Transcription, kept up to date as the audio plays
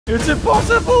It's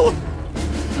impossible.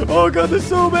 Oh god, there's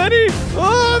so many.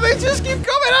 Oh, they just keep coming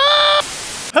up.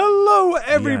 Hello,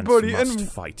 everybody,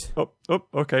 and fight. Oh,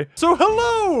 okay. So,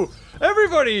 hello,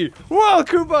 everybody.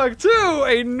 Welcome back to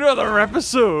another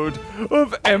episode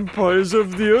of Empires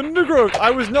of the Undergrowth.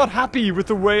 I was not happy with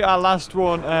the way our last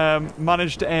one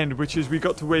managed to end, which is we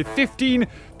got to wave 15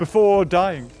 before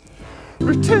dying.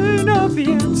 Return of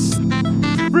the ants.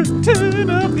 Return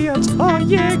of the ants. Oh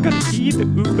yeah, gonna eat the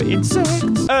uber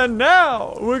insects. And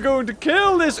now we're going to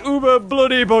kill this uber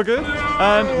bloody bugger.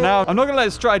 And now I'm not gonna let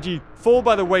his strategy fall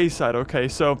by the wayside. Okay,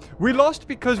 so we lost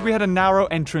because we had a narrow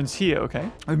entrance here. Okay,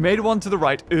 we made one to the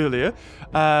right earlier,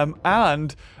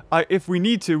 and if we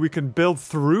need to, we can build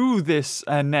through this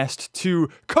nest to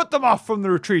cut them off from the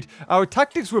retreat. Our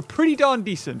tactics were pretty darn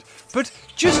decent, but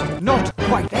just not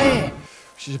quite there,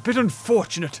 which is a bit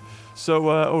unfortunate. So,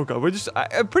 oh god, we're just,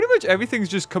 pretty much everything's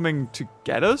just coming to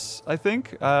get us, I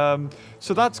think.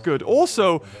 So that's good.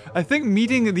 Also, I think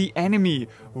meeting the enemy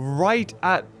right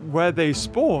at where they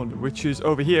spawn, which is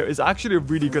over here, is actually a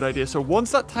really good idea. So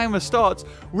once that timer starts,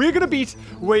 we're gonna beat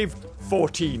wave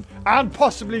 14 and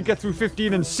possibly get through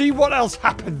 15 and see what else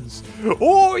happens.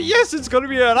 Oh yes, it's gonna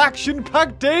be an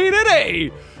action-packed day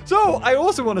today. So, I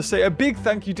also want to say a big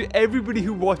thank you to everybody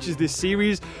who watches this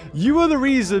series. You are the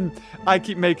reason I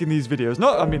keep making these videos.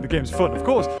 I mean, the game's fun, of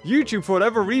course. YouTube, for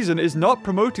whatever reason, is not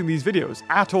promoting these videos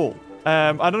at all.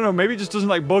 I don't know, maybe it just doesn't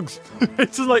like bugs.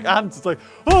 It's just like ants. It's like,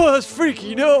 oh, that's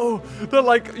freaky. No, they're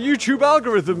like YouTube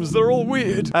algorithms. They're all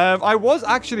weird. I was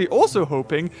actually also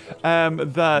hoping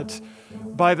that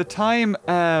by the time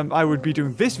I would be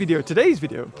doing this video, today's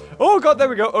video. Oh god, there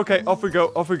we go. Okay, off we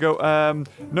go, off we go.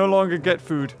 No longer get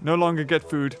food. No longer get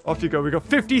food. Off you go. We got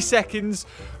 50 seconds.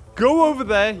 Go over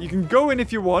there. You can go in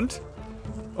if you want.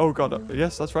 Oh god,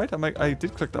 yes, that's right. I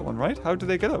did click that one, right? How do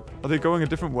they get up? Are they going a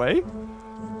different way?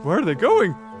 Where are they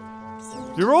going?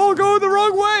 You're all going the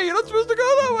wrong way. You're not supposed to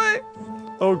go that way.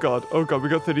 Oh god, we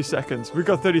got 30 seconds. We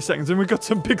got 30 seconds and we got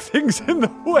some big things in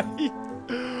the way.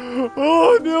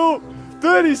 Oh no.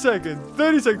 30 seconds.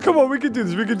 30 seconds. Come on, we can do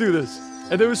this. We can do this.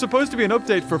 And there was supposed to be an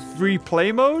update for free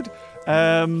play mode,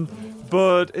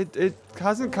 but it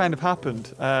hasn't kind of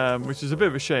happened, which is a bit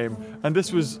of a shame. And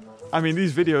this was, I mean,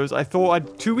 these videos, I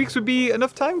thought 2 weeks would be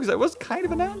enough time because it was kind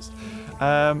of announced.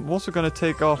 I'm also going to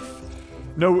take off.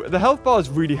 No, the health bars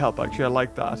really help, actually. I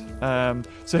like that.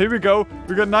 So here we go.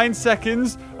 We got 9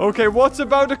 seconds. Okay, what's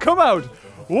about to come out?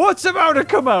 What's about to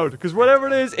come out? Because whatever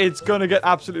it is, it's going to get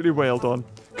absolutely wailed on.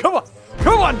 Come on.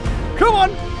 Come on! Come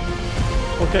on!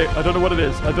 Okay, I don't know what it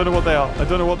is. I don't know what they are. I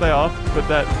don't know what they are, but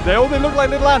they look like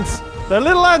little ants. They're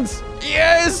little ants.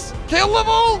 Yes! Kill them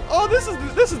all! Oh,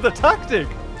 this is the tactic.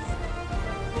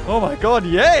 Oh my god,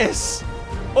 yes!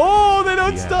 Oh, they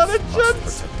don't stand a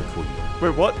chance.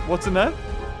 Wait, what? What's in there?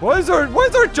 Why is there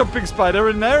a jumping spider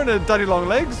in there and a daddy long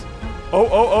legs?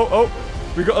 Oh.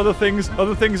 We got other things.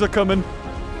 Other things are coming.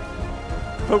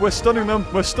 But we're stunning them.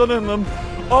 We're stunning them.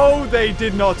 Oh, they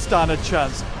did not stand a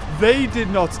chance. They did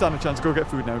not stand a chance. Go get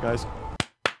food now, guys.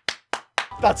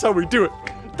 That's how we do it.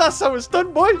 That's how it's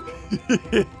done, boy.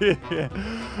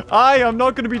 I am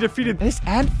not going to be defeated. This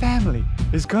ant family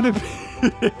is going to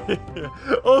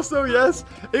be... Also, yes,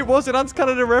 it was an Ants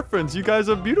Canada reference. You guys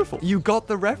are beautiful. You got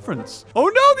the reference. Oh,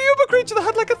 no, the Uber creature that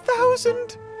had like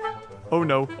 1,000. Oh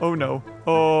no, oh no,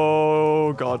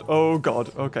 oh god, oh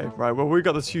god. Okay, right, well, we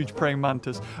got this huge praying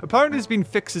mantis. Apparently there's been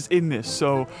fixes in this,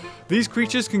 so these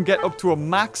creatures can get up to a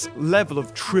max level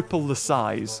of triple the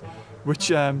size, which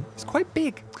is quite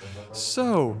big.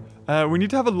 So, we need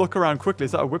to have a look around quickly.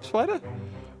 Is that a whip spider?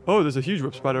 Oh, there's a huge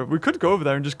whip spider. We could go over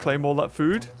there and just claim all that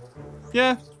food.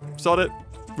 Yeah, sod it.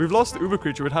 We've lost the Uber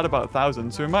creature. We'd had about 1,000,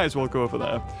 so we might as well go over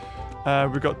there.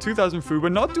 We've got 2,000 food. We're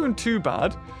not doing too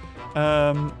bad.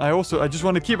 I just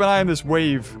want to keep an eye on this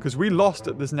wave because we lost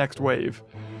at this next wave.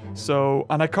 So,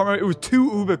 and I can't remember, it was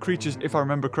 2 Uber creatures if I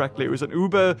remember correctly. It was an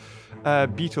Uber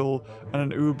beetle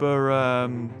and an Uber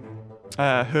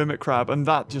hermit crab, and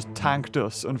that just tanked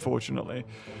us, unfortunately.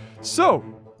 So,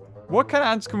 what kind of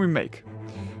ants can we make?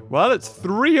 Well, it's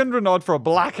 300 odd for a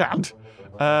black ant.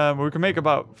 We can make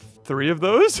about 3 of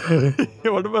those.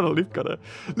 What about a leaf cutter?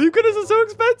 Leaf cutters are so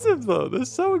expensive, though. They're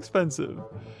so expensive.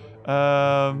 Should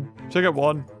I get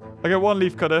 1? I get 1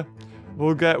 leaf cutter.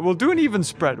 We'll do an even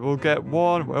spread. We'll get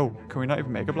 1. Oh, can we not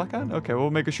even make a black ant? Okay,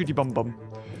 we'll make a shooty bum bum.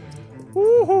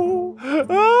 Ooh.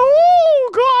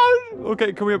 Oh god.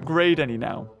 Okay, can we upgrade any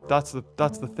now? That's the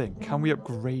thing. Can we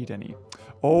upgrade any?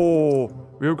 Oh,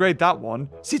 we upgrade that one.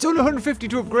 See, it's only 150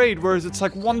 to upgrade, whereas it's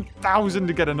like 1,000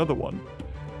 to get another one.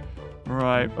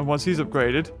 Right, and once he's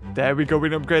upgraded, there we go. We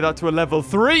can upgrade that to a level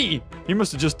 3. He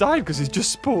must have just died because he's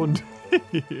just spawned.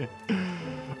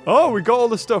 Oh, we got all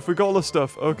the stuff. We got all the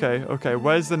stuff. Okay, okay.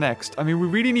 Where's the next? I mean, we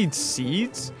really need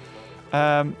seeds.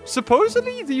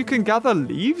 Supposedly you can gather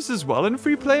leaves as well in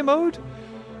free play mode.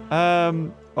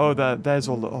 Oh, there's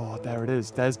all the... Oh, there it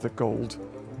is. There's the gold.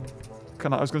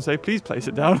 I was going to say, please place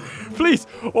it down. Please.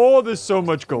 Oh, there's so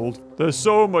much gold. There's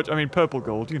so much. I mean, purple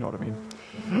gold. You know what I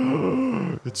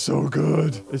mean. It's so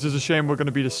good. It's just a shame we're going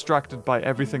to be distracted by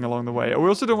everything along the way. We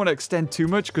also don't want to extend too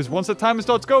much because once the timer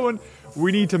starts going,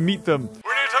 we need to meet them. We need to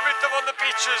meet them on the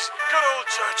beaches. Good old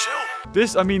Churchill.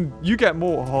 This, I mean, you get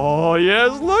more. Oh,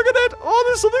 yes. Look at it. Oh,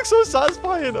 there's something so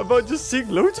satisfying about just seeing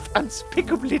loads of ants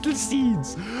pick up little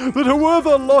seeds that are worth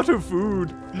a lot of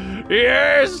food.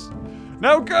 Yes.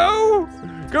 Now go!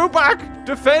 Go back!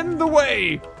 Defend the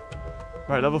way!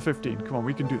 Right, level 15. Come on,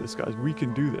 we can do this, guys. We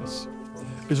can do this.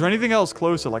 Is there anything else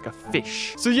closer, like a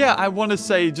fish? So yeah, I want to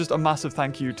say just a massive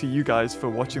thank you to you guys for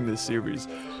watching this series.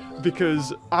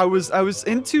 Because I was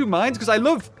in two minds, because I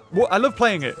love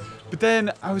playing it. But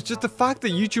then, I was just the fact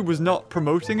that YouTube was not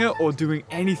promoting it or doing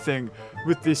anything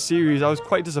with this series, I was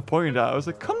quite disappointed at. I was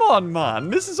like, come on,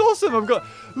 man. This is awesome. I've got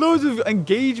loads of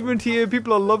engagement here.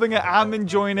 People are loving it. I'm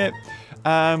enjoying it.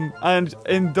 And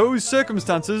in those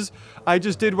circumstances, I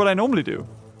just did what I normally do.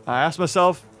 I asked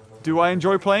myself, do I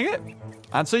enjoy playing it?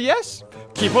 Answer yes.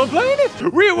 Keep on playing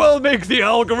it. We will make the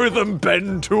algorithm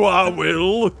bend to our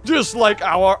will, just like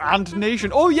our ant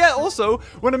nation. Oh yeah, also,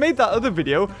 when I made that other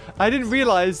video, I didn't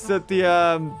realize that the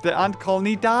ant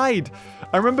colony died.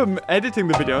 I remember editing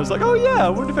the video. I was like, oh yeah, I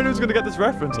wonder if anyone's going to get this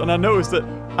reference. And I noticed that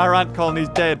our ant colony's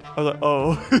dead. I was like,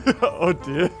 oh, oh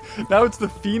dear. Now it's the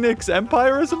Phoenix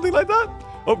Empire or something like that.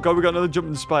 Oh god, we got another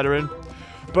jumping spider in.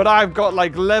 But I've got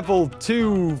like level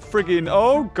 2 friggin'...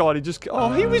 Oh god,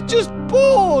 he was just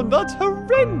born. That's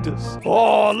horrendous.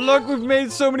 Oh, look, we've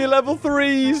made so many level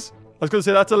 3s. I was going to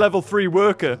say, that's a level 3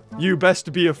 worker. You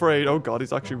best be afraid. Oh god,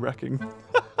 he's actually wrecking.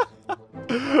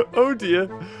 Oh dear.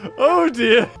 Oh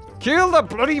dear. Kill the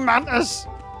bloody mantis.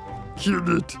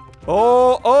 Kill it.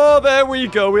 Oh, there we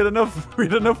go. We had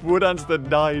enough wood ants that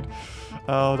died.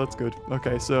 Oh, that's good.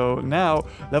 Okay, so now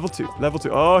level 2.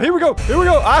 Oh, here we go.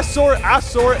 I saw it.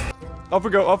 Off we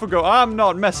go. I'm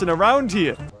not messing around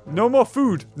here. No more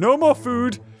food.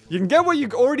 You can get what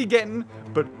you're already getting,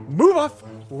 but move off.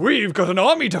 We've got an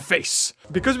army to face.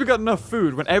 Because we got enough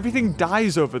food, when everything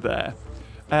dies over there,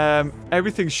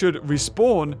 everything should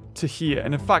respawn to here.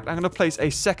 And in fact, I'm going to place a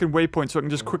second waypoint so I can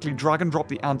just quickly drag and drop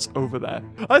the ants over there.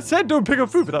 I said don't pick up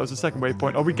food, but that was the second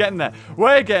waypoint. Are we getting there?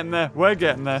 We're getting there.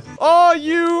 Are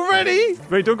you ready?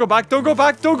 Wait, don't go back.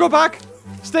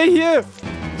 Stay here.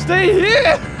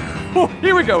 Oh,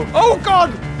 here we go. Oh,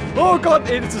 God.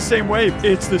 It's the same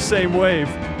wave.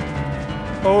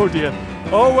 Oh, dear.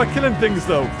 Oh, we're killing things,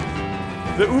 though.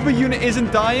 The Uber unit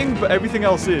isn't dying, but everything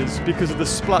else is because of the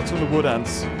splats from the wood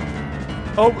ants.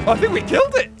 Oh, I think we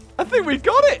killed it. I think we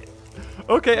got it.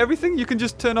 Okay, everything, you can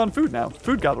just turn on food now.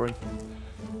 Food gathering.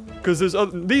 Because there's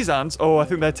these ants. Oh, I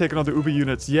think they're taking on the Uber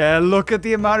units. Yeah, look at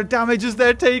the amount of damages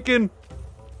they're taking.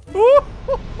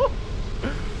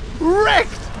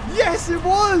 Wrecked. Yes, it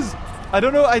was. I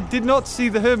don't know. I did not see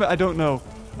the hermit. I don't know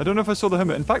if I saw the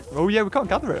hermit. In fact, oh yeah, we can't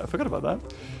gather it. I forgot about that.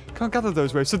 Can't gather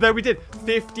those waves. So there we did.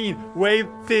 15. Wave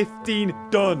 15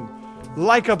 done.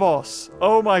 Like a boss.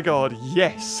 Oh my god.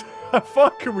 Yes. How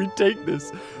far can we take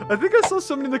this? I think I saw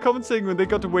somebody in the comments saying when they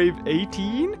got to wave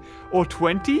 18 or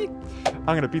 20. I'm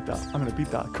going to beat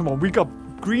that. Come on. We got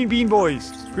green bean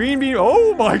boys.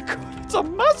 Oh my god. It's a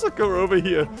massacre over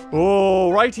here.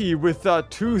 Alrighty. With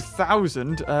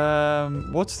 2,000.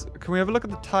 Can we have a look at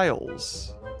the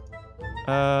tiles?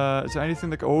 Is there anything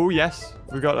that... Oh, yes.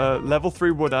 We got a level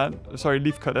 3 wood ant. Sorry,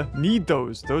 leaf cutter. Need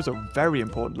those. Those are very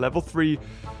important. Level 3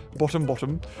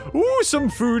 bottom. Ooh, some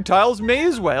food tiles may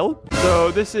as well.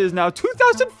 So this is now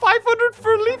 2,500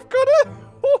 for a leaf cutter.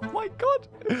 Oh my god.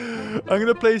 I'm going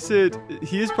to place it...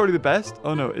 He is probably the best.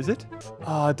 Oh no, is it?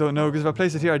 Oh, I don't know. Because if I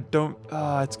place it here, I don't...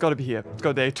 it's got to be here. It's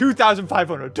got there.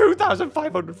 2,500.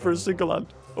 2,500 for a single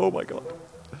ant. Oh my god.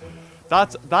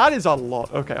 That is a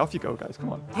lot. Okay, off you go, guys.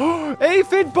 Come on.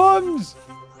 Aphid bums!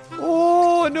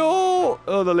 Oh, no!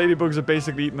 Oh, the ladybugs are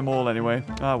basically eating them all anyway.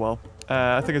 Ah, well.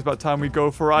 I think it's about time we go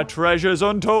for our treasures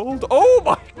untold. Oh,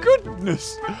 my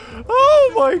goodness!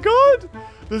 Oh, my God!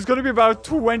 There's going to be about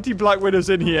 20 black widows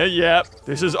in here. Yeah.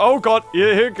 This is... Oh, God.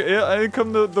 Here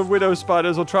come the widow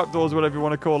spiders or trapdoors, whatever you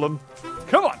want to call them.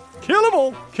 Come on. Kill them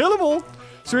all.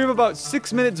 So we have about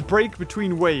 6 minutes break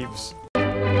between waves.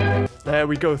 There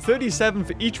we go, 37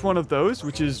 for each one of those,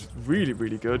 which is really,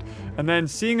 really good. And then,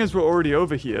 seeing as we're already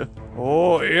over here,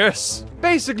 oh yes,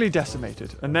 basically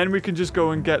decimated. And then we can just go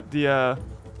and get the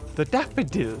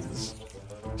daffodils.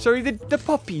 Sorry, the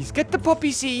poppies. Get the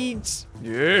poppy seeds.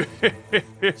 Yes.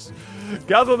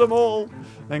 Gather them all.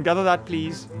 Then gather that,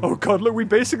 please. Oh, God, look, we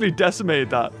basically decimated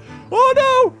that. Oh,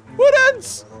 no. Wood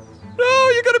ants. No,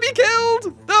 you're going to be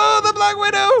killed. No, the Black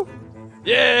Widow.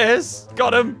 Yes.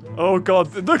 Got him. Oh,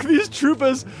 God. Look at these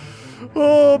troopers.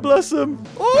 Oh, bless him.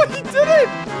 Oh, he did it.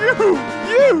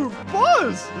 You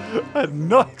boss. I did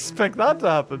not expect that to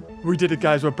happen. We did it,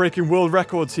 guys. We're breaking world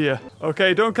records here.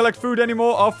 Okay, don't collect food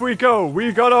anymore. Off we go.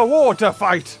 We got a war to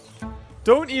fight.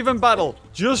 Don't even battle.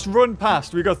 Just run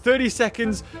past. We got 30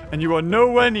 seconds and you are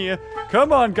nowhere near.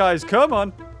 Come on, guys. Come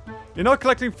on. You're not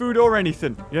collecting food or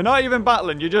anything. You're not even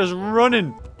battling. You're just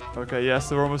running. Okay, yes,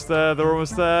 they're almost there. They're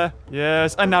almost there.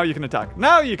 Yes, and now you can attack.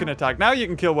 Now you can attack. Now you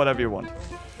can kill whatever you want.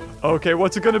 Okay,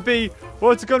 what's it gonna be?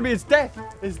 What's it gonna be? It's death.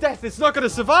 It's death. It's not gonna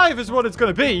survive is what it's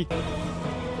gonna be.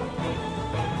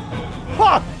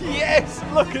 Ha! Yes!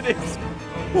 Look at it.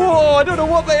 Whoa, I don't know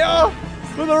what they are,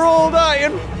 but they're all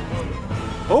dying.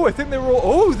 Oh, I think they're all...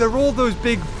 Oh, they're all those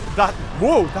big...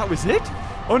 Whoa, that was it?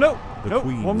 Oh, no. The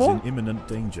queen one more. is in imminent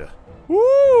danger.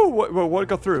 Woo! What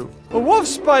got through? A wolf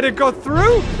spider got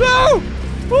through? No!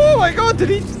 Oh my god, did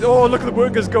he? Oh, look at the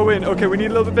workers go in. Okay, we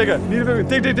need a little bit bigger. Need a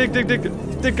bit bigger.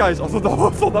 Dig. Dig, guys. I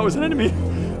thought that was an enemy.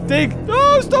 Dig.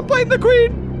 Oh, stop biting the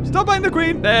queen. Stop biting the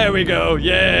queen. There we go.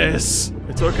 Yes.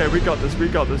 It's okay. We got this. We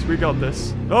got this. We got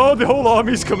this. Oh, the whole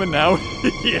army's coming now.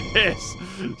 Yes.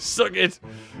 Suck it.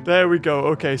 There we go.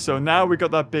 Okay, so now we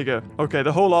got that bigger. Okay,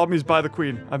 the whole army's by the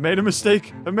queen. I made a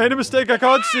mistake. I made a mistake. I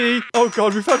can't see. Oh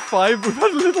god, we've had 5. We've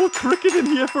had a little cricket in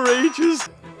here for ages.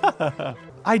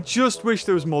 I just wish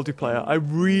there was multiplayer. I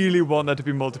really want there to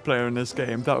be multiplayer in this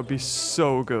game. That would be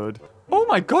so good. Oh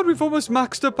my god, we've almost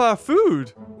maxed up our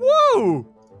food. Whoa!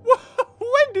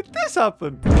 When did this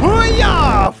happen?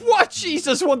 Hoo-yah! What?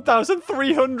 Jesus,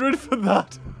 1,300 for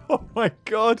that. Oh my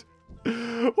god.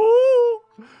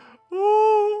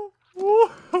 Oh,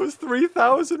 that was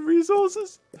 3,000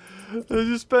 resources. I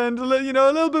just spend, a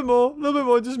little bit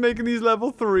more, just making these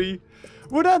level 3.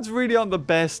 Wood ants really aren't the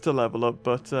best to level up,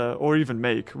 but, or even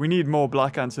make. We need more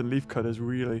black ants and leaf cutters,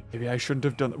 really. Maybe I shouldn't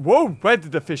have done... Whoa, where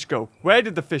did the fish go? Where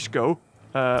did the fish go?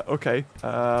 Okay.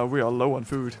 We are low on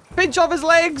food. Pinch off his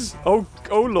legs! Oh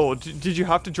lord, did you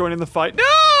have to join in the fight?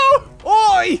 No!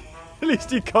 Oi! At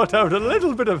least he got out a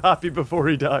little bit of happy before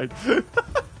he died.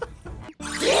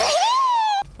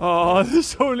 Oh,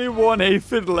 there's only one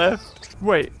aphid left.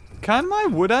 Wait, can my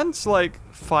wood ants, like,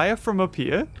 fire from up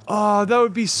here? Oh, that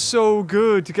would be so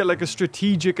good to get, like, a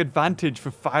strategic advantage for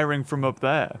firing from up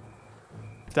there.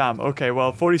 Damn, okay,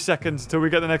 well, 40 seconds till we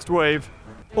get the next wave.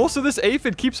 Also, this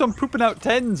aphid keeps on pooping out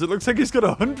 10s. It looks like he's got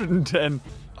 110.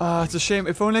 Ah, it's a shame.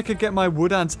 If only I could get my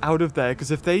wood ants out of there, because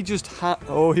if they just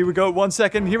Oh, here we go. 1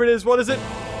 second. Here it is. What is it?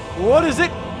 What is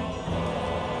it?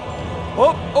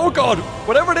 Oh god.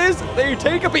 Whatever it is, they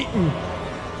take a beating.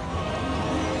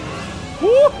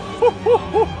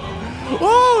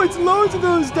 Oh, it's loads of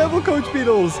those devil coach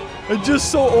beetles. I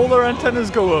just saw all their antennas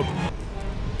go up.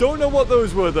 Don't know what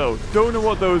those were, though. Don't know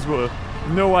what those were.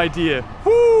 No idea.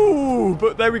 Woo!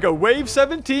 But there we go. Wave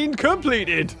 17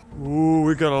 completed. Ooh,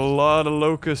 we got a lot of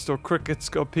locusts or crickets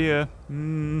up here.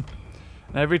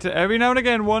 Every now and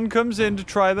again, one comes in to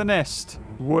try the nest.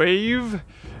 Wave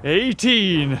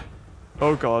 18.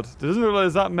 Oh, God. There doesn't look like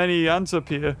there's that many ants up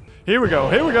here. Here we go.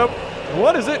 Here we go.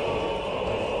 What is it?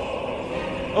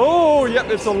 Oh, yep.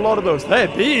 It's a lot of those. They're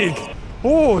big.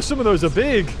 Oh, some of those are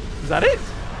big. Is that it?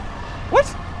 What?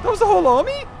 That was the whole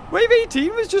army? Wave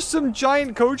 18 was just some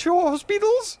giant coach horse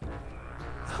beetles?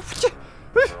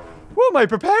 What am I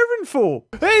preparing for?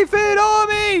 Aphid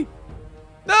army!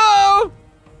 No!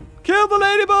 Kill the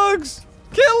ladybugs!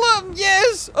 Kill them!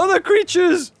 Yes! Other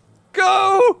creatures!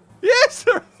 Go! Yes!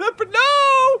 No!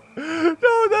 No,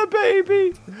 the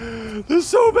baby! There's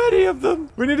so many of them!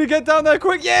 We need to get down there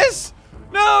quick! Yes!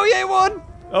 No! Yay, one!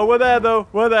 Oh, we're there, though.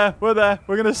 We're there. We're there.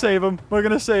 We're gonna save him. We're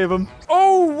gonna save him.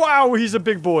 Oh, wow. He's a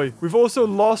big boy. We've also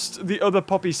lost the other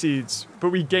poppy seeds,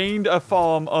 but we gained a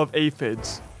farm of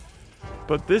aphids.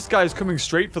 But this guy's coming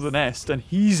straight for the nest, and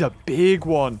he's a big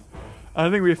one. I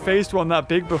don't think we've faced one that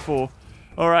big before.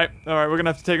 All right. All right. We're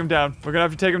gonna have to take him down. We're gonna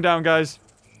have to take him down, guys.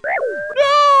 No!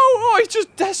 Oh, he's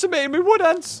just decimating me wood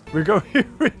ants. We've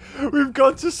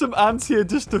got to some ants here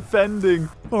just defending.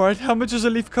 All right. How much is a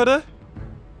leaf cutter?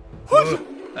 What?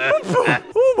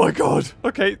 Oh my god.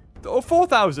 Okay. Oh,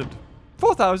 4,000.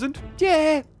 4,000?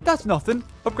 Yeah, that's nothing.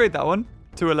 Upgrade that one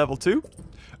to a level 2.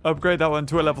 Upgrade that one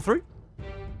to a level 3.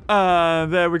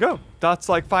 There we go. That's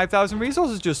like 5,000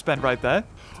 resources just spent right there.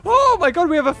 Oh my god,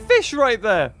 we have a fish right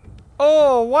there.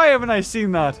 Oh, why haven't I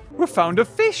seen that? We found a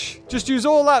fish. Just use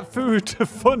all that food to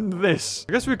fund this.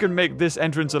 I guess we can make this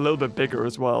entrance a little bit bigger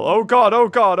as well. Oh god, oh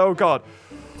god, oh god.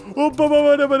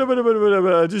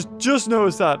 Just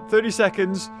notice that. 30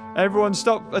 seconds. Everyone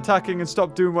stop attacking and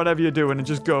stop doing whatever you're doing and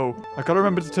just go. I gotta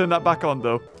remember to turn that back on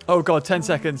though. Oh god, 10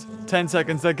 seconds. 10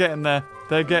 seconds. They're getting there.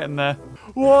 They're getting there.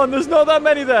 1. There's not that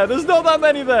many there. There's not that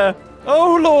many there.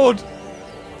 Oh lord.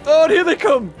 Oh, here they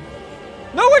come.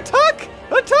 No, attack!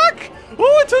 Attack!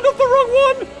 Oh, I turned off the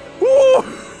wrong one. Oh,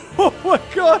 oh my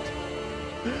god.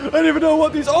 I don't even know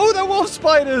what these... Oh, they're wolf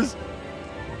spiders.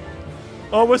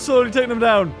 Oh, we're slowly taking them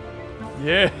down.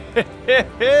 Yes.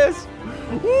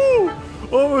 Woo.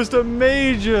 Almost a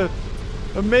major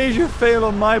fail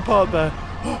on my part there.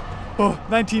 Oh,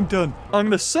 19 done. I'm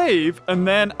gonna save, and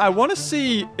then I want to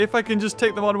see if I can just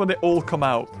take them on when they all come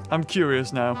out. I'm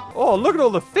curious now. Oh, look at all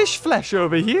the fish flesh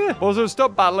over here. Also,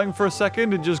 stop battling for a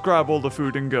second and just grab all the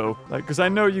food and go. Like, because I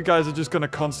know you guys are just gonna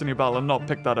constantly battle and not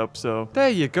pick that up, so. There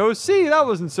you go. See, that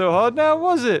wasn't so hard now,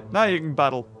 was it? Now you can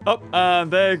battle. Up, and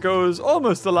there goes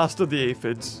almost the last of the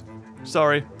aphids.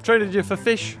 Sorry, traded you for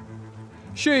fish.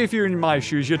 Sure, if you're in my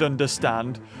shoes, you'd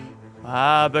understand.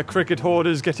 Ah, the cricket horde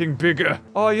is getting bigger.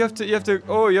 Oh, you have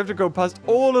to go past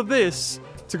all of this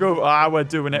to go. Ah, we're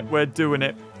doing it. We're doing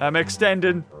it. I'm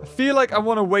extending. I feel like I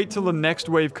want to wait till the next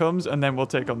wave comes and then we'll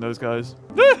take on those guys.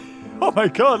 Oh my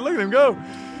god, look at him go.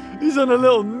 He's on a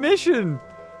little mission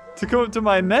to come up to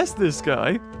my nest, this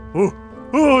guy. Oh,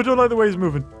 I don't like the way he's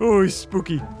moving. Oh, he's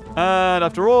spooky. And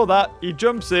after all that, he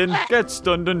jumps in, gets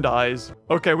stunned and dies.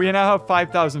 Okay, we now have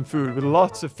 5,000 food with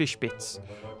lots of fish bits.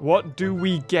 What do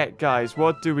we get, guys?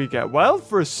 What do we get? Well,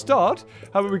 for a start,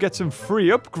 how about we get some free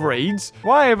upgrades?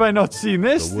 Why have I not seen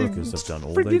this? The workers have done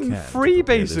all they freaking can free,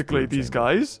 basically, these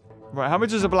guys. Right, how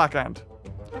much is a black ant?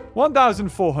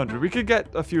 1,400. We could get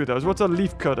a few of those. What's a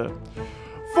leaf cutter?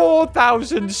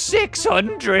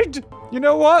 4,600? You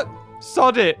know what?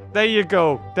 Sod it. There you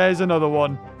go. There's another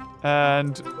one.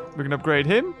 And we can upgrade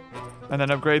him. And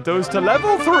then upgrade those to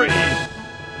level 3.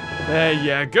 There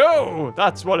you go.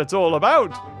 That's what it's all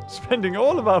about. Spending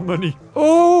all of our money.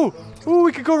 Oh,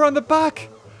 we could go around the back.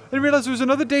 I didn't realize there was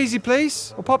another daisy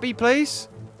place. Or poppy place.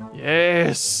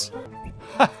 Yes.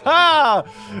 Ha ha.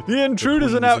 The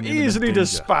intruders are now easily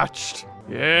dispatched.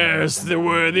 Yes, the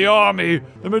army.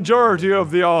 The majority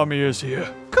of the army is here.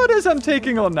 Cutters I'm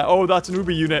taking on now. Oh, that's an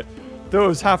Uber unit.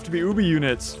 Those have to be Uber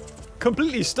units.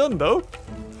 Completely stunned, though.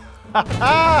 Ha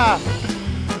ha!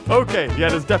 Okay, yeah,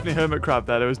 there's definitely hermit crab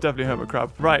there. There was definitely hermit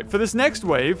crab. Right, for this next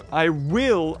wave, I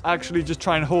will actually just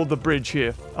try and hold the bridge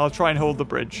here. I'll try and hold the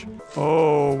bridge.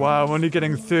 Oh, wow, I'm only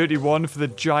getting 31 for the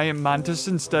giant mantis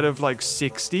instead of, like,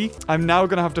 60. I'm now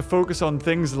going to have to focus on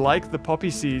things like the poppy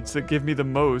seeds that give me the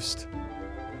most.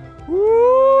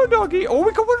 Ooh, doggy. Oh,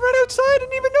 we got one right outside. I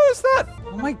didn't even notice that.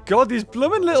 Oh my god, these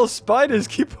blooming little spiders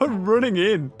keep on running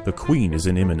in. The queen is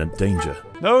in imminent danger.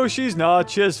 No, she's not.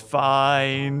 She's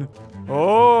fine.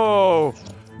 Oh,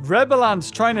 rebel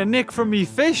ants trying to nick from me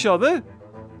fish, are they?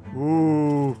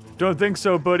 Ooh, don't think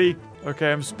so, buddy.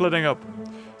 Okay, I'm splitting up.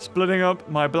 Splitting up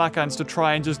my black ants to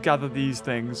try and just gather these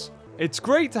things. It's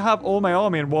great to have all my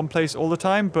army in one place all the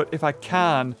time, but if I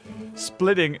can,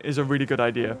 splitting is a really good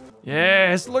idea.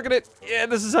 Yes, look at it. Yeah,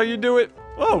 this is how you do it.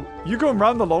 Oh, you going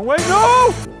around the long way?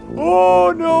 No!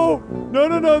 Oh, no.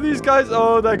 No. These guys,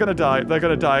 oh, they're going to die. They're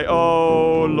going to die.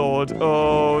 Oh, Lord.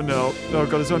 Oh, no. Oh,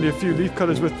 God, there's only a few leaf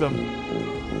cutters with them.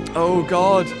 Oh,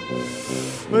 God.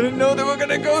 I didn't know they were going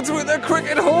to go through the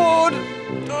cricket horde.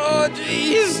 Oh,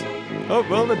 jeez. Oh,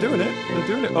 well, they're doing it. They're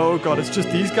doing it. Oh, God, it's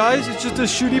just these guys? It's just the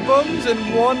shooty bums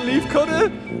and one leaf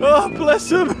cutter? Oh, bless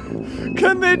them.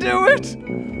 Can they do it?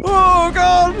 Oh,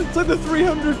 God. It's like the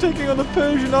 300 taking on the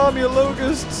Persian army of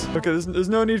locusts. Okay, there's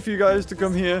no need for you guys to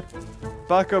come here.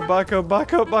 Back up, back up,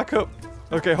 back up, back up.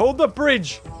 Okay, hold the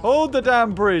bridge. Hold the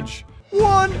damn bridge.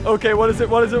 1. Okay, what is it?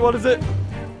 What is it? What is it?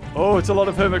 Oh, it's a lot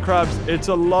of hermit crabs. It's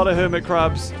a lot of hermit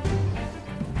crabs.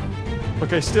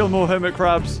 Okay, still more hermit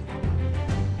crabs.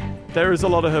 There is a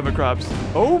lot of hermit crabs.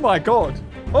 Oh my god.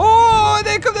 Oh,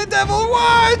 there come the devil.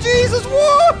 Whoa, Jesus.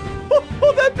 Whoa.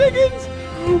 Oh, they're biggins.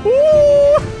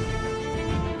 Whoa.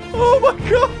 Oh my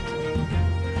god.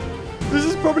 This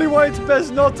is probably why it's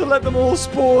best not to let them all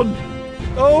spawn.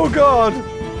 Oh god.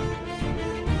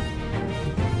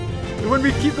 When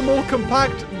we keep them all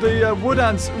compact, the wood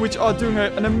ants, which are doing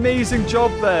an amazing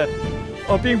job there,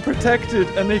 are being protected,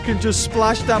 and they can just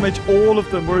splash damage all of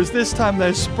them, whereas this time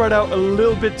they're spread out a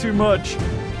little bit too much.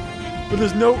 But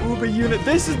there's no Uber unit.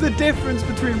 This is the difference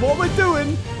between what we're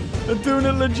doing and doing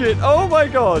it legit. Oh my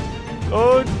god.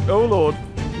 Oh lord.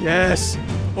 Yes.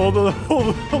 All the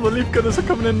leaf cutters are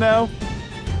coming in now.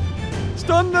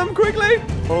 Stun them quickly.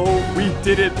 Oh, we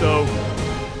did it, though.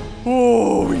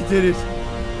 Oh, we did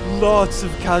it. Lots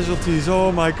of casualties.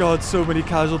 Oh, my God. So many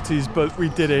casualties, but we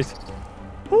did it.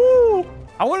 Woo.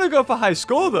 I want to go for high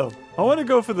score, though. I want to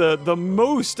go for the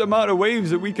most amount of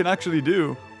waves that we can actually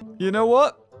do. You know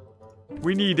what?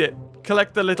 We need it.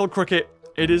 Collect the little cricket.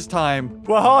 It is time.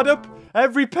 We're hard up.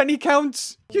 Every penny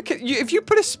counts. If you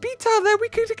put a speed tile there, we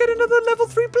could get another level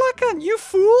 3 black ant. You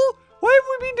fool. Why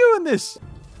have we been doing this?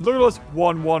 Look at us.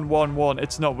 1, 1, 1, 1.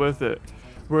 It's not worth it.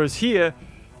 Whereas here,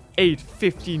 8,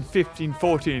 15, 15,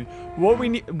 14. What we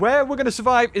need, where we're going to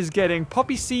survive is getting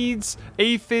poppy seeds,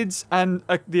 aphids, and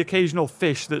the occasional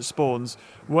fish that spawns.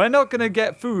 We're not going to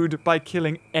get food by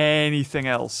killing anything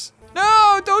else.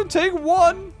 No, don't take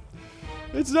 1.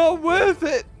 It's not worth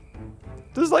it.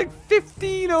 There's like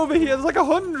 15 over here. There's like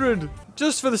 100.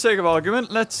 Just for the sake of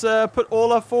argument, let's put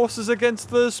all our forces against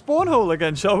the spawn hole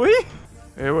again, shall we?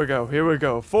 Here we go. Here we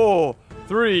go. 4,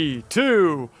 3,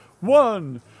 2,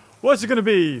 1. What's it going to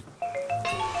be?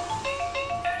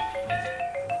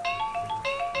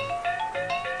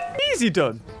 Easy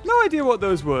done. No idea what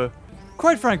those were.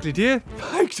 Quite frankly, dear,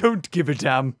 I don't give a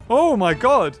damn. Oh my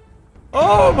god.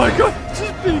 Oh my god.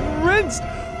 Just being rinsed.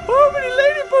 How many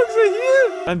ladybugs are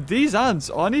here? And these ants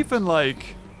aren't even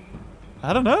like...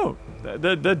 I don't know.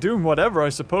 They're doing whatever, I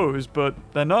suppose, but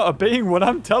they're not obeying what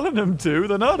I'm telling them to.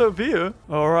 They're not up here.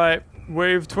 Alright.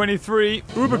 Wave 23.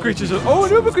 Uber creatures are... Oh,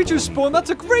 an uber creature spawn. That's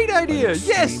a great idea.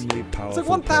 Yes. It's like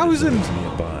 1,000.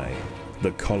 Nearby.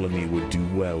 The colony would do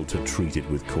well to treat it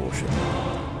with caution.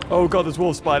 Oh god, there's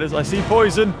wolf spiders. I see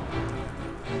poison.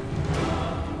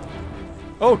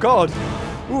 Oh god.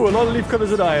 Ooh, a lot of leaf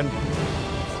cutters are dying.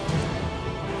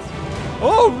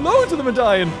 Oh, loads of them are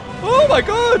dying. Oh my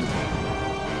god.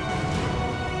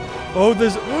 Oh,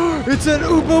 there's... It's an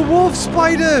uber wolf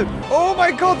spider. Oh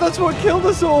my god, that's what killed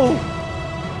us all.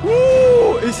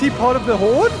 Woo! Is he part of the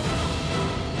horde?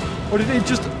 Or did he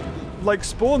just, like,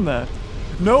 spawn there?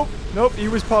 Nope. Nope, he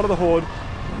was part of the horde.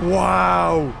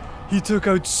 Wow. He took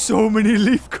out so many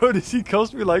leaf cutters. He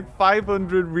cost me like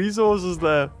 500 resources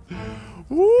there.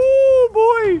 Woo,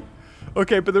 boy.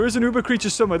 Okay, but there is an uber creature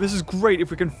somewhere. This is great.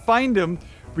 If we can find him,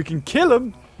 we can kill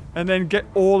him and then get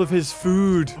all of his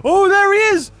food. Oh, there he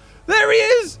is. There he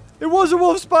is. It was a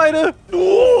wolf spider.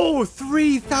 Oh,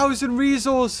 3,000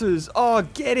 resources. Oh,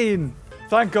 get in.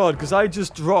 Thank God, because I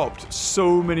just dropped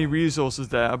so many resources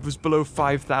there. I was below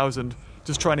 5,000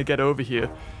 just trying to get over here.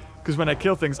 Because when I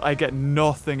kill things, I get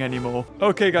nothing anymore.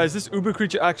 Okay, guys, this uber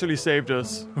creature actually saved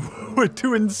us. We're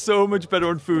doing so much better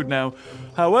on food now.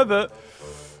 However,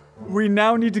 we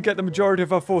now need to get the majority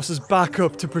of our forces back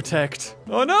up to protect.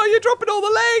 Oh no, you're dropping all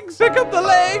the legs! Pick up the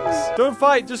legs! Don't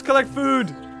fight, just collect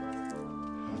food.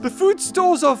 The food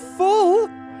stores are full?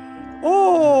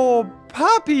 Oh,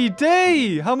 happy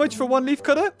day! How much for one leaf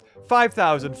cutter?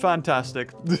 5,000,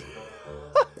 fantastic.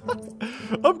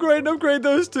 Upgrade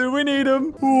those two, we need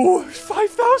them. Oh,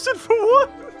 5,000 for one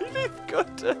leaf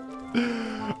cutter.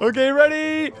 Okay,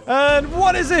 ready? And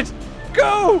what is it?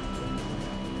 Go!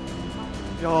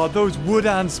 Oh, those wood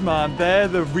ants, man, they're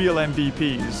the real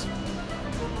MVPs.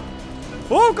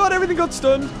 Oh god, everything got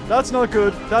stunned. That's not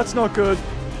good. That's not good.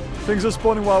 Things are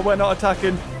spawning while we're not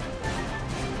attacking.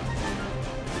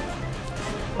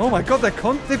 Oh my god,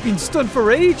 they've been stunned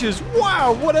for ages.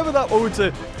 Wow, whatever that... Oh,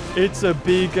 it's a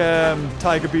big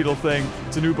tiger beetle thing.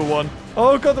 It's an uber one.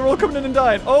 Oh god, they're all coming in and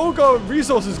dying. Oh god,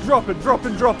 resources dropping. I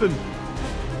think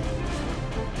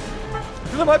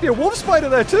there might be a wolf spider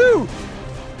there too.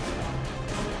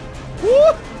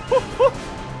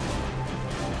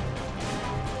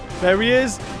 There he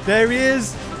is. There he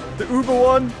is. The uber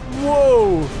one.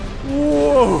 Whoa.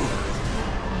 Whoa.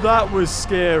 That was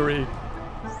scary.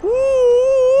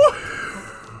 Woo.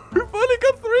 We've only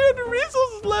got 300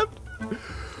 resources left.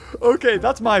 Okay,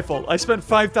 that's my fault. I spent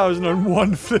 5,000 on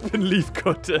one flippin' leaf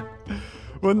cutter.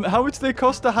 How much they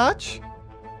cost to hatch?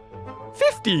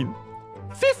 15.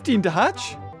 15 to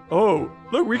hatch? Oh,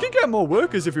 look, we can get more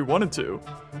workers if we wanted to.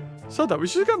 So that we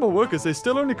should get more workers. They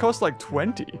still only cost like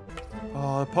 20.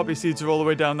 Oh, the poppy seeds are all the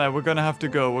way down there. We're gonna have to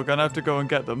go. We're gonna have to go and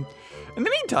get them. In the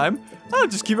meantime, I'll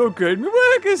just keep upgrading my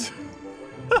workers.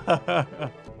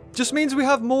 Just means we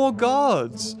have more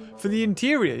guards for the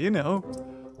interior, you know.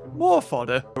 More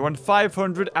fodder. We're on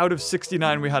 500 out of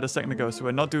 69 we had a second ago, so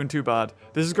we're not doing too bad.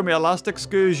 This is gonna be our last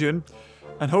excursion,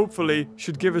 and hopefully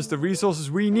should give us the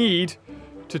resources we need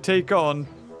to take on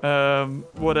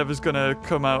whatever's gonna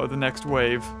come out of the next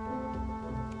wave.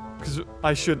 Because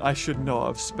I should not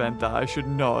have spent that. I should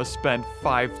not have spent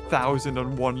 5,000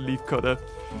 on one leaf cutter.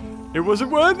 It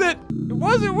wasn't worth it. It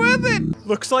wasn't worth it.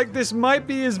 Looks like this might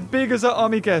be as big as our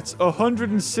army gets.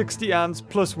 160 ants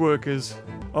plus workers.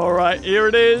 All right, here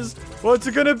it is. What's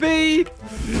it gonna be?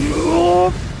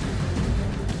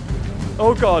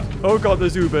 Oh god,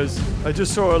 there's ubers. I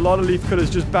just saw a lot of leaf cutters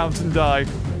just bounce and die.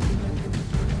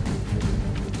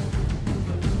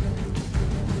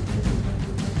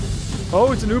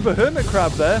 Oh, it's an uber hermit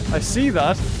crab there. I see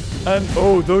that. And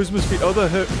oh, those must be other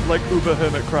like uber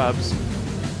hermit crabs.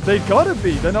 They gotta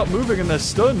be. They're not moving and they're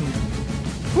stunned.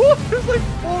 What? There's like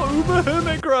 4 uber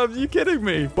hermit crabs. Are you kidding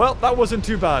me? Well, that wasn't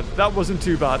too bad. That wasn't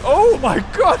too bad. Oh my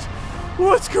god.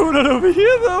 What's going on over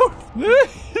here though?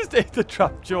 Just ate the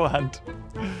trapjaw ant.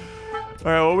 Alright,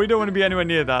 well, we don't want to be anywhere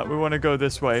near that. We want to go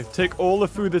this way. Take all the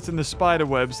food that's in the spider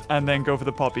webs and then go for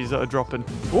the poppies that are dropping.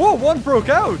 Oh, one broke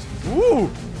out. Ooh.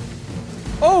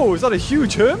 Oh, is that a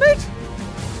huge hermit?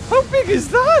 How big is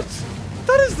that?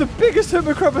 That is the biggest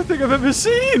hermit crab I think I've ever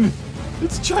seen.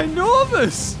 It's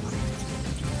ginormous.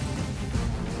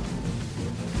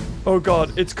 Oh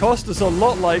god, it's cost us a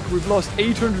lot. Like, we've lost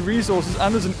 800 resources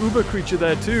and there's an uber creature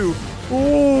there too.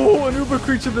 Oh, an uber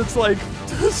creature that's like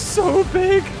so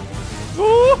big.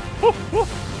 Oh.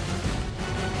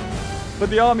 But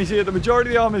the army's here. The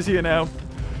majority of the army's here now.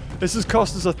 This has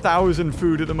cost us 1,000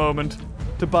 food at the moment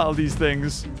to battle these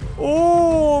things.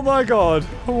 Oh my god.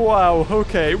 Wow.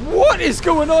 Okay. What is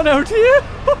going on out here?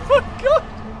 Oh my god.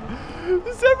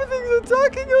 Everything's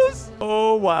attacking us.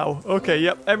 Oh wow. Okay.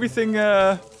 Yep. Everything.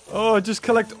 Oh, just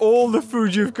collect all the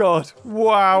food you've got.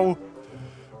 Wow.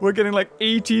 We're getting like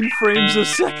 18 frames a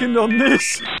second on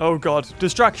this. Oh god.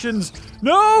 Distractions.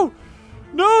 No.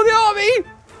 No, the army.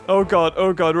 Oh god.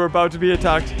 Oh god. We're about to be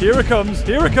attacked. Here it comes.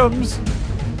 Here it comes.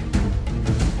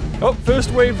 Oh, first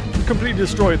wave completely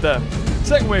destroyed there.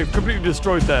 Second wave completely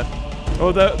destroyed there.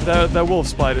 Oh, they're wolf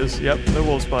spiders. Yep, they're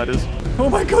wolf spiders. Oh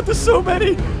my god, there's so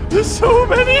many. There's so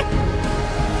many.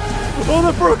 Oh,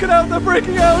 they're broken out. They're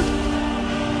breaking out.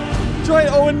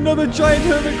 Giant. Oh, another giant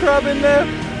hermit crab in there.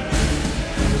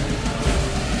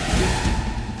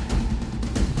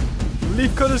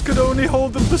 Leaf cutters could only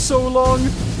hold them for so long.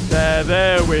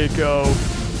 There we go.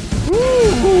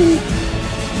 Woo!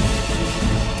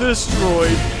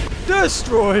 Destroyed.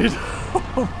 Destroyed.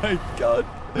 Oh my god.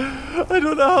 I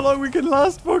don't know how long we can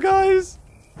last for, guys.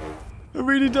 I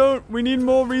really don't. We need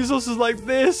more resources like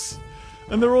this.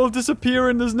 And they're all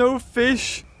disappearing. There's no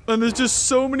fish. And there's just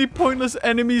so many pointless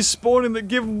enemies spawning that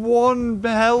give 1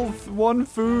 health, 1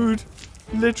 food.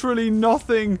 Literally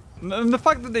nothing. And the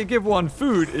fact that they give 1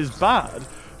 food is bad.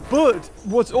 But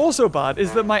what's also bad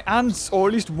is that my ants, or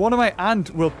at least one of my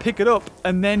ant, will pick it up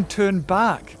and then turn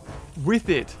back with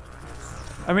it.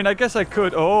 I mean, I guess I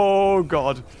could. Oh,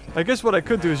 God. I guess what I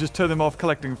could do is just turn them off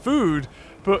collecting food.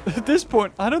 But at this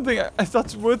point, I don't think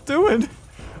that's worth doing.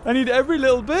 I need every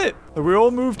little bit. We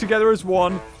all move together as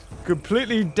one,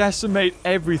 completely decimate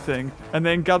everything, and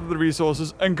then gather the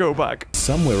resources and go back.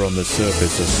 Somewhere on the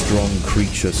surface, a strong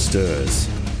creature stirs.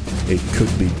 It could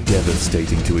be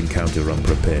devastating to encounter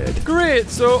unprepared. Great.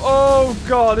 So, oh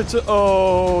god, it's a...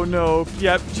 Oh no.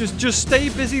 Yeah, just stay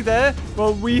busy there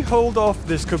while we hold off.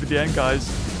 This could be the end, guys.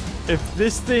 If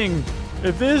this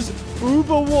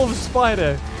uber wolf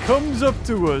spider comes up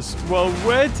to us while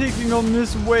we're taking on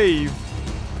this wave,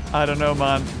 I don't know,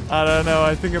 man. I don't know.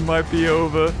 I think it might be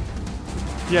over.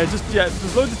 Yeah,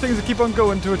 there's loads of things that keep on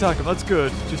going to attack him. That's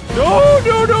good. Just no.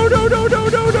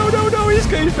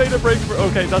 He's made a break for.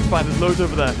 Okay, that's fine. There's loads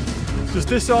over there. Just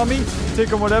this army,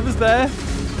 take on whatever's there.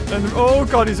 And oh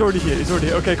god, he's already here. He's already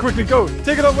here. Okay, quickly go.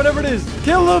 Take it on whatever it is.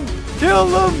 Kill them. Kill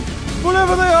them.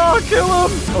 Whatever they are, kill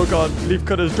them. Oh god, leaf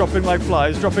cutters dropping like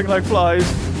flies. Dropping like flies.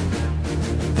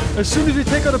 As soon as we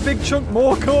take out a big chunk,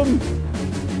 more come.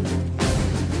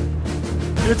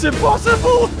 It's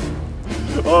impossible.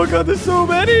 Oh god, there's so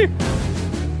many!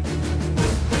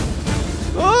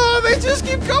 Oh, they just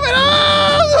keep coming!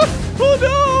 Ah! Oh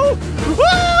no!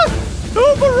 Ah!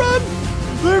 Overrun!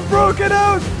 They're broken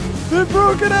out! They're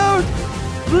broken out!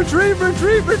 Retreat,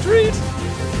 retreat, retreat!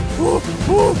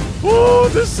 Oh,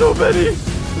 there's so many!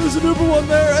 There's an uber one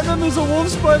there, and then there's a wolf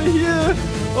spider here!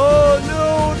 Oh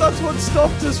no, that's what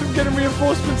stopped us from getting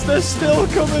reinforcements. They're still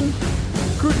coming!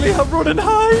 Quickly, run and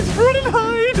hide! Run and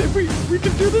hide! If we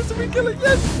can do this, if we kill it,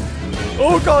 yes!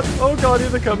 Oh god, here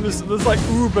they come. There's like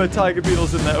uber tiger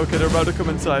beetles in there. Okay, they're about to come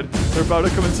inside. They're about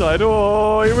to come inside.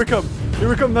 Oh, here we come. Here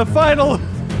we come. The final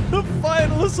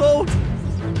assault.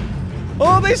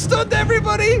 Oh, they stunned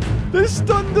everybody. They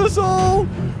stunned us all.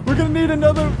 We're gonna need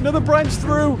another branch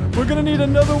through. We're gonna need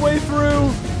another way through.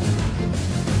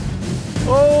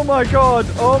 Oh my god.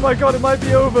 Oh my god, it might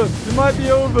be over. It might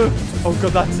be over. Oh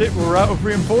god, that's it. We're out of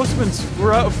reinforcements.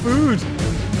 We're out of food.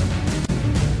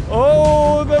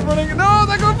 Oh, they're running. No,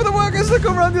 they're going for the workers. They're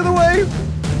going around the other way.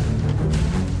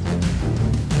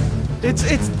 It's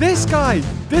this guy.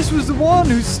 This was the one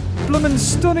who's bloomin'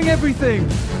 stunning everything.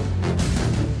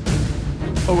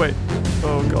 Oh, wait.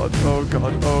 Oh, God. Oh,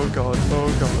 God. Oh, God.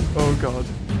 Oh, God. Oh, God.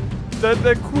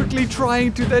 They're quickly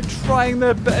trying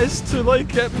their best to, like,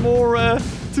 get more,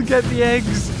 to get the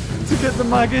eggs, to get the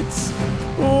maggots.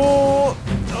 Oh,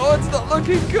 it's not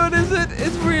looking good, is it?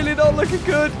 It's really not looking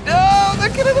good. No, they're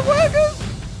killing the workers.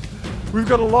 We've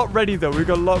got a lot ready, though. We've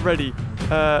got a lot ready.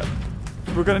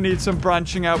 We're going to need some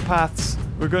branching out paths.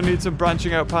 We're going to need some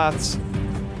branching out paths.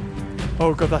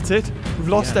 Oh, God, that's it. We've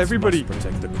lost everybody.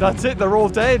 That's it. They're all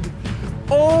dead.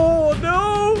 Oh,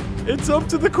 no. It's up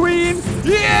to the queen.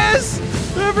 Yes.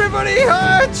 Everybody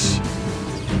hatch.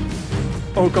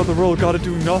 Oh, God, the royal got to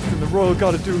do nothing. The royal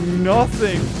got to do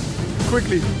nothing.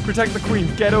 Quickly, protect the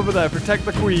queen. Get over there. Protect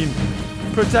the queen.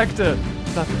 Protect her.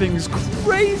 That thing's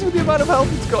crazy with the amount of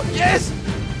health it's got. Yes.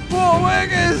 More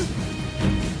workers.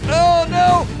 Oh,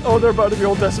 no. Oh, they're about to be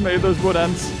all decimated, those wood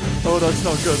ants. Oh, that's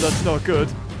not good. That's not good.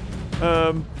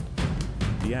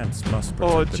 The ants must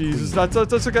protect oh, Jesus. That's okay.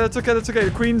 That's okay. That's okay.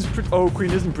 The queen's...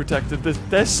 queen isn't protected.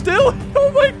 They're still...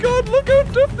 Oh, my God. Look how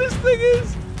tough this thing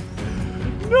is.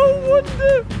 No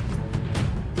wonder.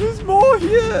 There's more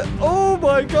here. Oh,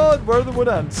 my God. Where are the wood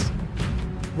ants?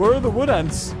 Where are the wood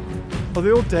ants? Are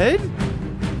they all dead?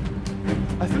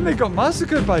 I think they got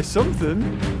massacred by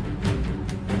something.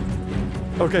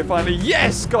 Okay, finally.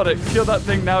 Yes! Got it. Kill that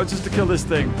thing now just to kill this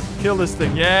thing. Kill this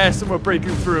thing. Yes, and we're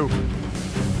breaking through.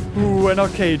 Ooh, we're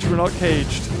not caged. We're not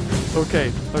caged.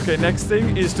 Okay. Okay, next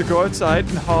thing is to go outside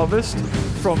and harvest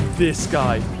from this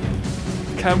guy.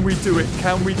 Can we do it?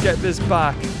 Can we get this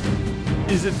back?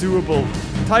 Is it doable?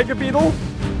 Tiger beetle?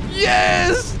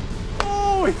 Yes!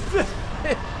 Oh, we did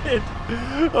it.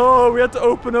 Oh, we had to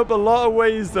open up a lot of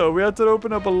ways, though. We had to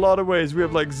open up a lot of ways. We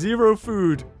have, like, 0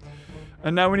 food.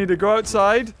 And now we need to go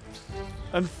outside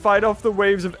and fight off the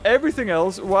waves of everything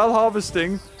else while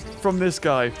harvesting from this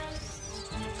guy.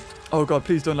 Oh, God,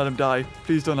 please don't let him die.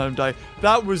 Please don't let him die.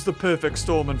 That was the perfect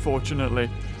storm, unfortunately.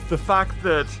 The fact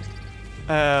that...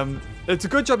 it's a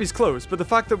good job he's close, but the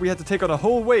fact that we had to take on a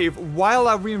whole wave while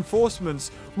our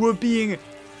reinforcements were being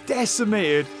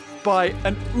decimated by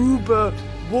an uber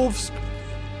wolf...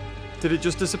 Did it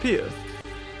just disappear?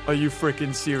 Are you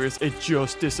freaking serious? It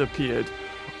just disappeared.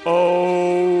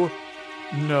 Oh,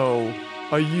 no.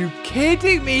 Are you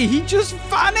kidding me? He just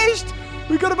vanished?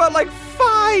 We got about like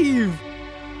 5.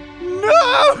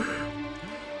 No!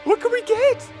 What can we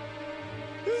get?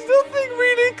 There's nothing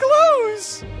really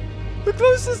close. The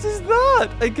closest is that.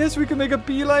 I guess we can make a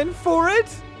beeline for it.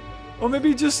 Or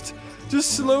maybe just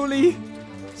slowly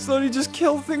just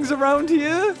kill things around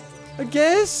here. I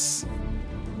guess.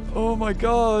 Oh my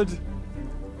God.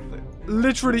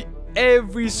 Literally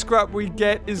every scrap we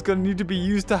get is going to need to be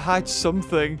used to hatch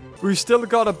something. We've still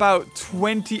got about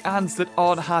 20 ants that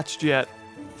aren't hatched yet.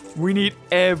 We need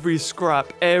every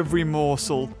scrap, every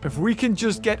morsel. If we can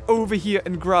just get over here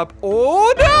and grab...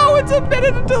 Oh, no! It's a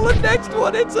minute until the next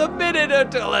one! It's a minute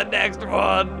until the next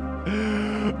one!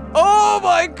 Oh,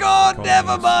 my God!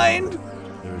 Never mind!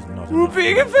 We're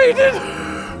being invaded!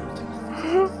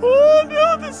 Oh,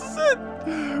 no! This is it!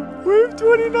 Wave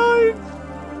 29!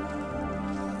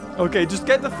 Okay, just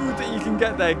get the food that you can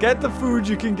get there. Get the food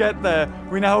you can get there.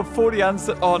 We now have 40 ants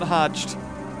that aren't hatched.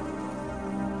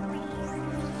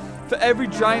 For every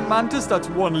giant mantis, that's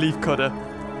 1 leaf cutter.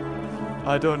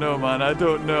 I don't know, man. I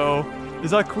don't know.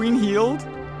 Is our queen healed?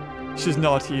 She's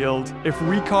not healed. If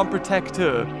we can't protect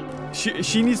her,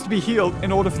 she needs to be healed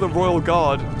in order for the royal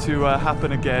guard to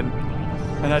happen again.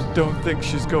 And I don't think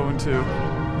she's going to.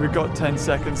 We've got 10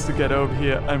 seconds to get over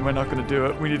here, and we're not going to do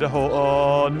it. We need a whole...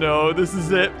 Oh, no. This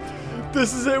is it.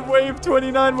 This is it. Wave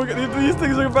 29. These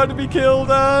things are about to be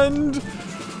killed, and...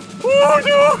 Oh,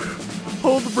 no.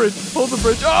 Hold the bridge. Hold the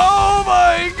bridge. Oh,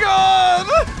 my God.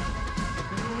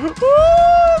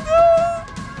 Oh,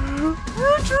 no.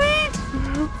 Retreat.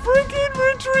 Freaking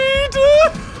retreat.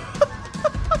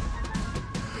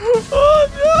 Oh,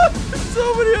 no. So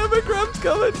many emigrants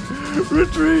coming.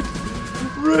 Retreat.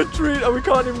 Retreat. Oh, we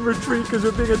can't even retreat because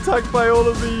we're being attacked by all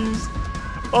of these.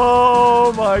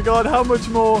 Oh my God, how much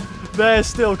more? They're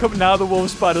still coming. Now the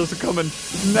wolf spiders are coming.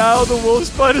 Now the wolf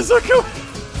spiders are coming.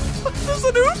 There's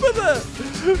an Uber there.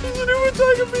 There's an Uber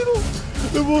tiger beetle.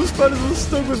 The wolf spiders are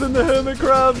stuck within the hermit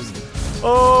crabs.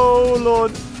 Oh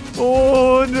Lord.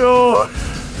 Oh no.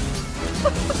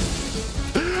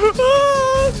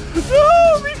 Oh,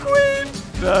 no, me queen.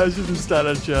 No, she didn't stand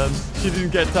a chance. She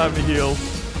didn't get time to heal.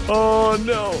 Oh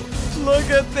no. Look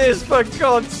at this, for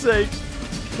God's sake.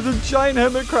 There's a giant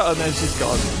hermit crab. And there she's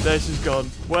gone. There she's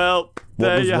gone. Well,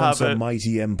 there you have it. What was once a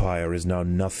mighty empire is now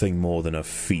nothing more than a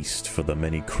feast for the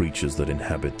many creatures that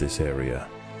inhabit this area.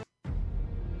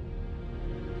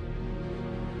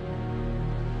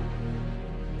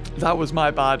 That was my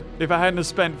bad. If I hadn't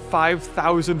spent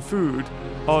 5,000 food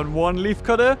on one leaf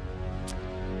cutter,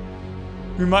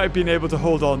 we might have been able to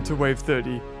hold on to wave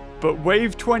 30. But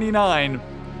wave 29,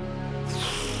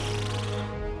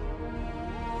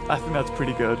 I think that's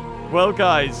pretty good. Well,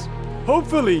 guys,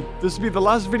 hopefully this will be the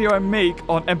last video I make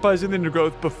on Empires in the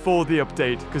Undergrowth before the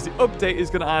update, because the update is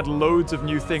going to add loads of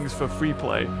new things for free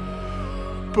play.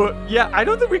 But yeah, I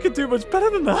don't think we could do much better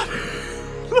than that.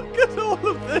 Look at all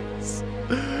of this.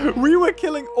 We were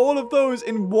killing all of those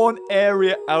in one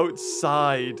area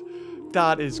outside.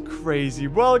 That is crazy.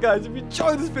 Well, guys, if you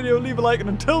enjoyed this video, leave a like, and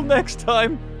until next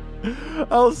time,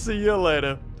 I'll see you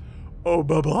later. Oh,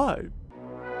 bye-bye.